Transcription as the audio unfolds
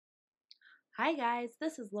Hi guys,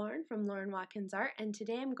 this is Lauren from Lauren Watkins Art, and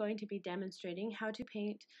today I'm going to be demonstrating how to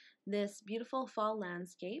paint this beautiful fall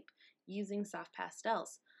landscape using soft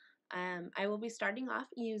pastels. I will be starting off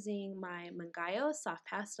using my Mungyo soft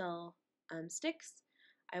pastel sticks.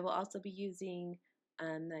 I will also be using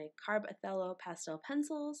the Carb Othello pastel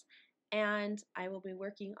pencils, and I will be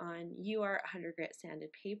working on UR 100 grit sanded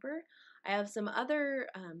paper. I have some other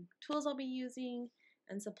tools I'll be using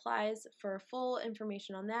and supplies. For full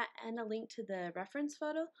information on that and a link to the reference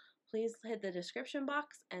photo, please hit the description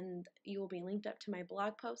box and you will be linked up to my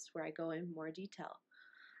blog post where I go in more detail.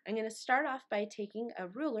 I'm going to start off by taking a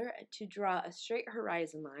ruler to draw a straight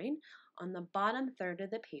horizon line on the bottom third of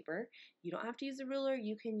the paper. You don't have to use a ruler,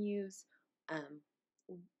 you can use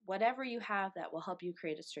whatever you have that will help you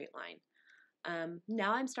create a straight line.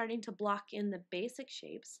 Now I'm starting to block in the basic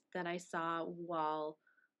shapes that I saw while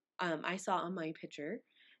I saw on my picture,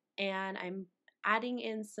 and I'm adding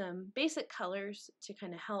in some basic colors to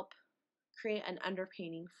kind of help create an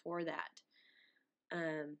underpainting for that.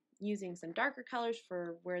 Using some darker colors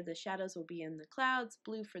for where the shadows will be in the clouds,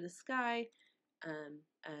 blue for the sky,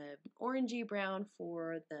 orangey brown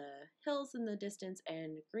for the hills in the distance,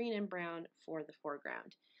 and green and brown for the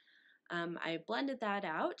foreground. I blended that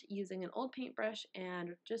out using an old paintbrush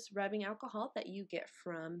and just rubbing alcohol that you get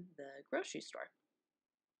from the grocery store.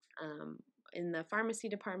 In the pharmacy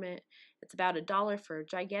department, it's about $1 for a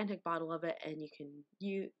gigantic bottle of it, and you can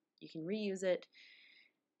reuse it,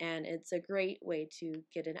 and it's a great way to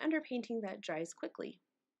get an underpainting that dries quickly.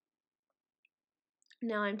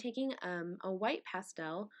 Now I'm taking a white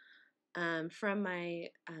pastel from my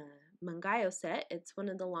Mungyo set. It's one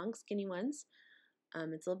of the long skinny ones.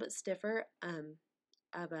 It's a little bit stiffer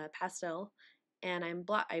of a pastel, and I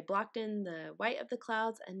blocked in the white of the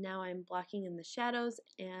clouds, and now I'm blocking in the shadows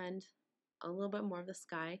and a little bit more of the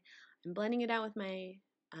sky. I'm blending it out with my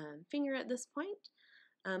finger at this point.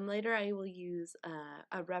 Later I will use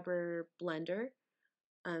a rubber blender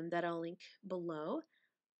that I'll link below.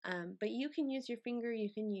 But you can use your finger, you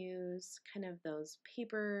can use kind of those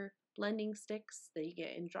paper blending sticks that you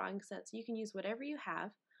get in drawing sets. You can use whatever you have.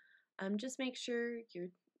 Just make sure you're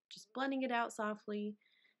just blending it out softly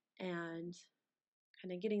and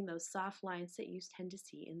kind of getting those soft lines that you tend to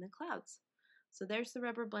see in the clouds. So there's the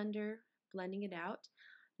rubber blender blending it out.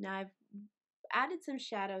 Now I've added some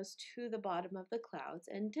shadows to the bottom of the clouds,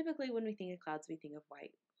 and typically when we think of clouds we think of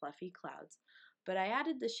white fluffy clouds, but I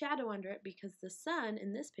added the shadow under it because the sun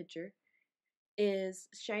in this picture is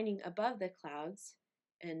shining above the clouds,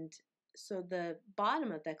 and so the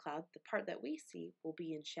bottom of the cloud, the part that we see, will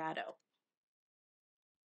be in shadow.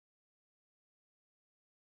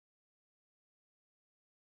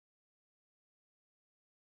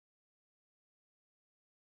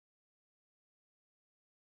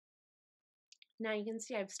 Now you can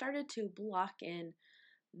see I've started to block in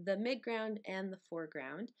the midground and the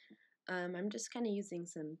foreground. I'm just kind of using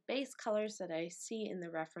some base colors that I see in the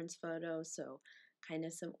reference photo, so kind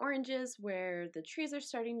of some oranges where the trees are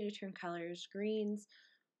starting to turn colors, greens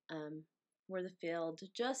where the field,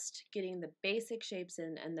 just getting the basic shapes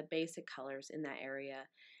in and the basic colors in that area.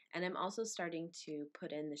 And I'm also starting to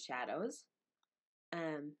put in the shadows.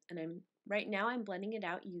 And right now I'm blending it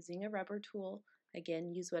out using a rubber tool.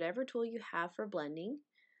 Again, use whatever tool you have for blending.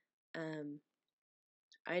 I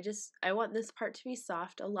want this part to be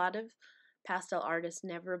soft. A lot of pastel artists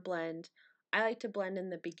never blend. I like to blend in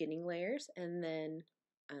the beginning layers, and then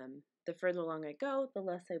the further along I go, the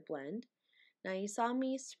less I blend. Now you saw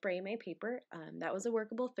me spray my paper. That was a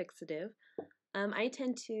workable fixative. I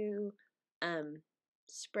tend to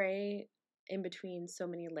spray in between so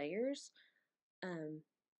many layers.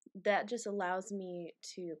 That just allows me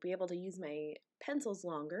to be able to use my pencils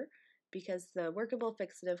longer because the workable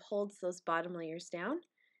fixative holds those bottom layers down,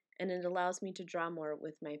 and it allows me to draw more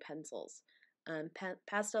with my pencils.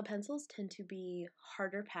 Pastel pencils tend to be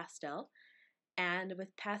harder pastel, and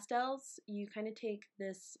with pastels you kind of take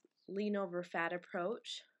this lean over fat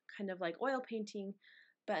approach, kind of like oil painting,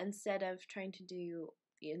 but instead of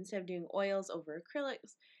doing oils over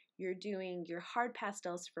acrylics, you're doing your hard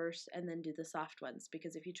pastels first and then do the soft ones,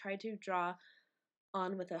 because if you try to draw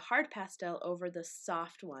on with a hard pastel over the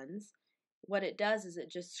soft ones, what it does is it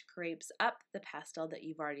just scrapes up the pastel that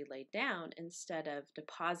you've already laid down instead of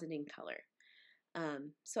depositing color.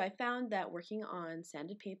 So I found that working on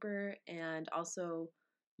sanded paper and also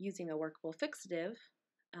using a workable fixative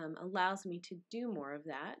allows me to do more of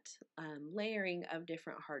that layering of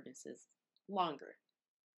different hardnesses longer.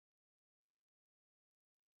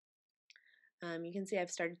 You can see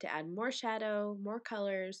I've started to add more shadow, more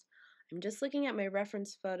colors. I'm just looking at my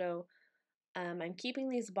reference photo. I'm keeping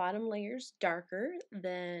these bottom layers darker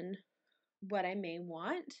than what I may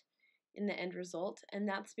want in the end result, and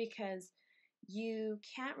that's because you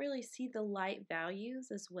can't really see the light values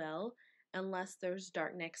as well unless there's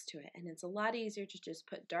dark next to it, and it's a lot easier to just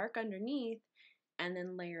put dark underneath and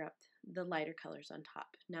then layer up the lighter colors on top.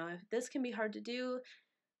 Now, if this can be hard to do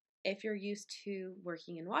if you're used to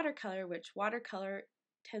working in watercolor, which watercolor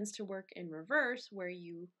tends to work in reverse where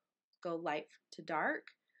you go light to dark.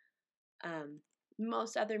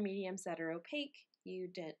 Most other mediums that are opaque, you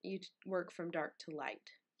work from dark to light.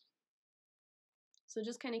 So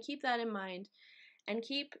just kind of keep that in mind and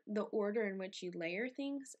keep the order in which you layer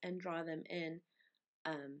things and draw them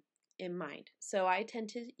in mind. So I tend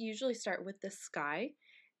to usually start with the sky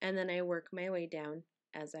and then I work my way down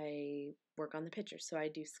as I work on the picture. So I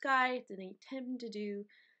do sky, then I tend to do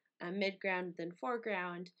midground, then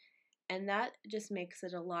foreground, and that just makes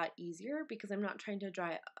it a lot easier because I'm not trying to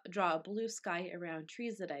draw a blue sky around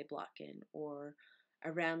trees that I block in or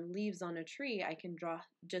around leaves on a tree. I can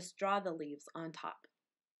just draw the leaves on top.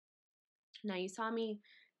 Now you saw me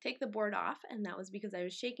take the board off, and that was because I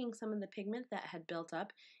was shaking some of the pigment that had built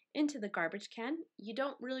up into the garbage can. You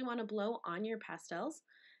don't really want to blow on your pastels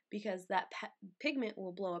because that pigment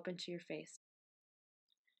will blow up into your face.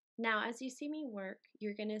 Now, as you see me work,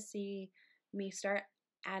 you're going to see me start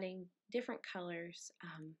adding different colors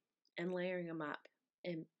and layering them up,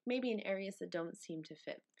 and maybe in areas that don't seem to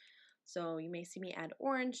fit. So you may see me add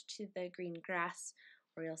orange to the green grass,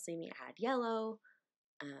 or you'll see me add yellow,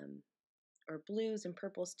 or blues and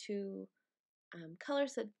purples to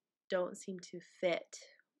colors that don't seem to fit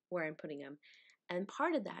where I'm putting them. And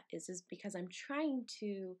part of that is because I'm trying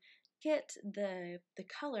to get the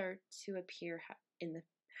color to appear in the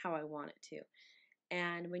how I want it to.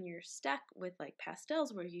 And when you're stuck with like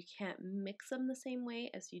pastels where you can't mix them the same way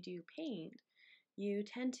as you do paint, you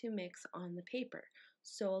tend to mix on the paper.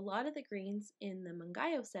 So a lot of the greens in the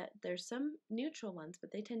Mungyo set, there's some neutral ones,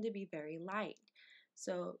 but they tend to be very light.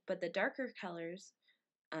 So, but the darker colors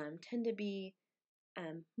tend to be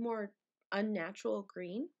more unnatural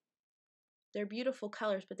green. They're beautiful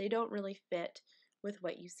colors, but they don't really fit with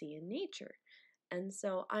what you see in nature. And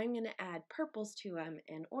so I'm going to add purples to them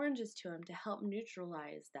and oranges to them to help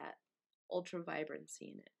neutralize that ultra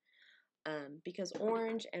vibrancy in it. Because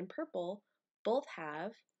orange and purple both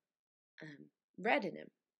have red in them.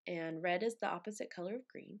 And red is the opposite color of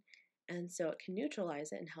green. And so it can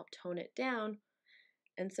neutralize it and help tone it down.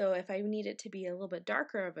 And so if I need it to be a little bit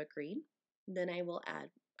darker of a green, then I will add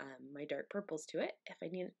my dark purples to it. If I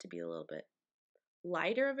need it to be a little bit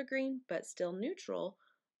lighter of a green, but still neutral,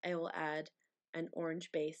 I will add an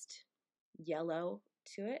orange-based yellow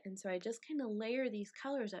to it. And so I just kind of layer these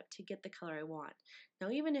colors up to get the color I want. Now,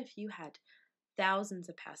 even if you had thousands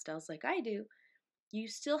of pastels like I do, you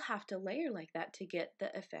still have to layer like that to get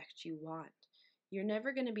the effect you want. You're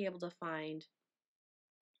never going to be able to find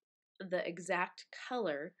the exact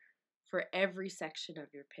color for every section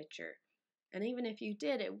of your picture. And even if you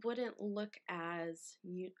did, it wouldn't look as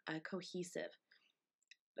cohesive.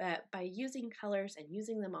 But by using colors and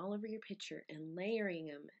using them all over your picture and layering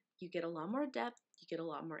them, you get a lot more depth, you get a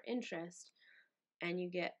lot more interest, and you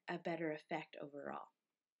get a better effect overall.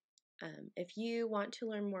 If you want to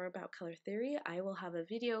learn more about color theory, I will have a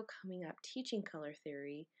video coming up teaching color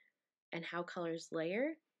theory and how colors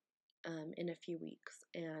layer in a few weeks.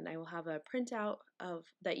 And I will have a printout of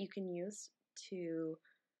that you can use to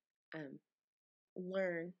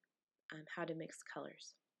learn how to mix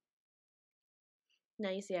colors. Now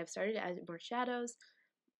you see I've started to add more shadows.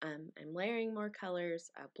 I'm layering more colors,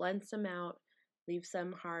 blend some out, leave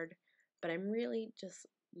some hard, but I'm really just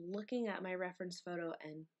looking at my reference photo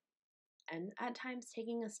and at times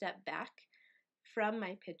taking a step back from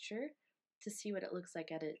my picture to see what it looks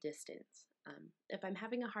like at a distance. If I'm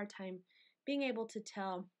having a hard time being able to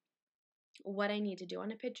tell what I need to do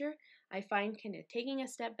on a picture, I find kind of taking a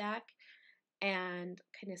step back and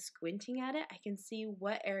kind of squinting at it, I can see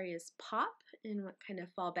what areas pop and what kind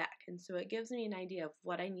of fall back. And so it gives me an idea of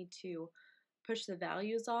what I need to push the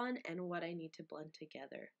values on and what I need to blend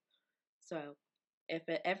together. So if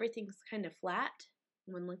everything's kind of flat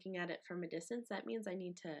when looking at it from a distance, that means I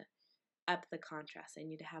need to up the contrast. I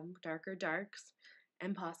need to have darker darks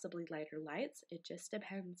and possibly lighter lights. It just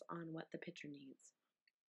depends on what the picture needs.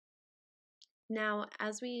 Now,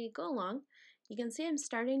 as we go along, you can see I'm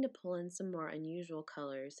starting to pull in some more unusual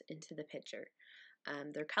colors into the picture.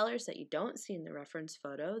 They're colors that you don't see in the reference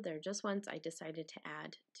photo. They're just ones I decided to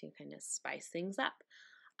add to kind of spice things up.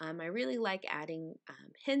 I really like adding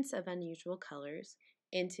hints of unusual colors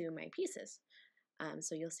into my pieces.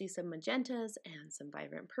 So you'll see some magentas and some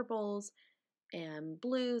vibrant purples and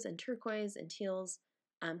blues and turquoise and teals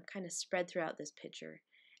kind of spread throughout this picture.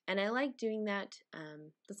 And I like doing that.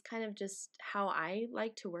 That's kind of just how I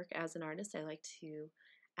like to work as an artist. I like to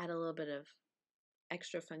add a little bit of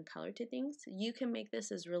extra fun color to things. You can make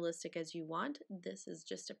this as realistic as you want. This is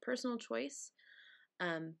just a personal choice.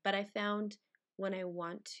 But I found when I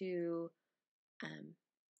want to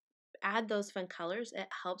add those fun colors, it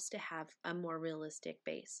helps to have a more realistic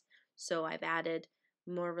base. So I've added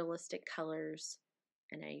more realistic colors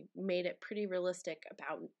and I made it pretty realistic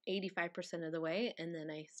about 85% of the way, and then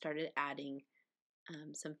I started adding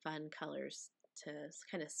some fun colors to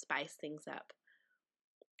kind of spice things up.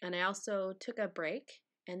 And I also took a break,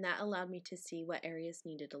 and that allowed me to see what areas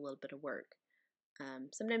needed a little bit of work.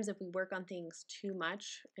 Sometimes if we work on things too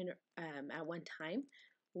much at one time,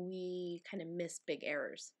 we kind of miss big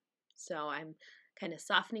errors. So I'm kind of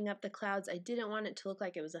softening up the clouds. I didn't want it to look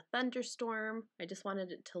like it was a thunderstorm. I just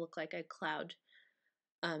wanted it to look like a cloud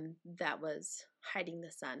that was hiding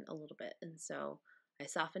the sun a little bit. And so I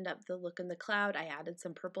softened up the look in the cloud. I added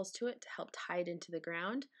some purples to it to help tie it into the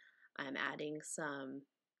ground. I'm adding some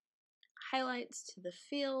highlights to the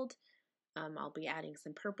field. I'll be adding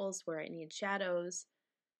some purples where I need shadows,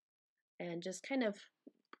 and just kind of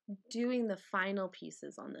doing the final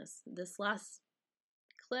pieces on this. This last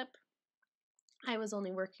clip I was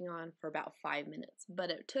only working on for about 5 minutes, but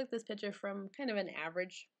it took this picture from kind of an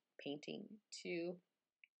average painting to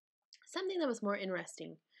something that was more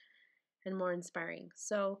interesting and more inspiring.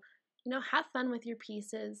 So, have fun with your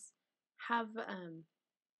pieces.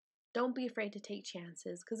 Don't be afraid to take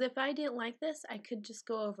chances, because if I didn't like this, I could just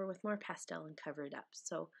go over with more pastel and cover it up.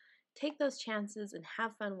 So take those chances and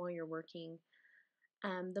have fun while you're working.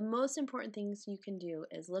 The most important things you can do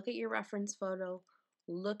is look at your reference photo,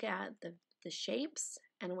 look at the shapes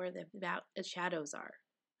and where the shadows are.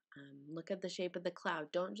 Look at the shape of the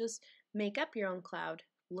cloud. Don't just make up your own cloud.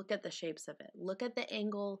 Look at the shapes of it. Look at the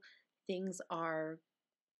angle things are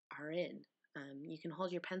in. You can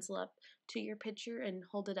hold your pencil up to your picture and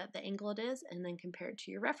hold it at the angle it is, and then compare it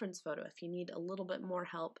to your reference photo if you need a little bit more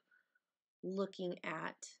help looking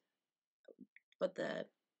at what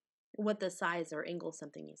the size or angle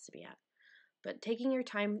something needs to be at. But taking your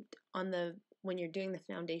time when you're doing the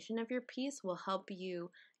foundation of your piece will help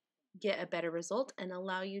you get a better result and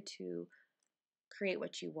allow you to create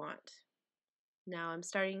what you want. Now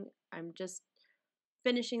I'm just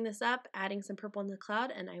finishing this up, adding some purple in the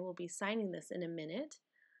cloud, and I will be signing this in a minute.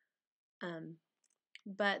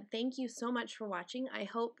 But thank you so much for watching. I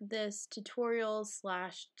hope this tutorial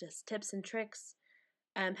 / just tips and tricks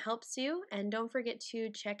helps you, and don't forget to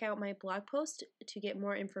check out my blog post to get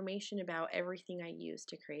more information about everything I use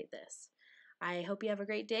to create this. I hope you have a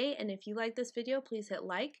great day, and if you like this video, please hit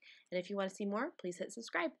like, and if you want to see more, please hit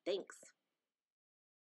subscribe. Thanks!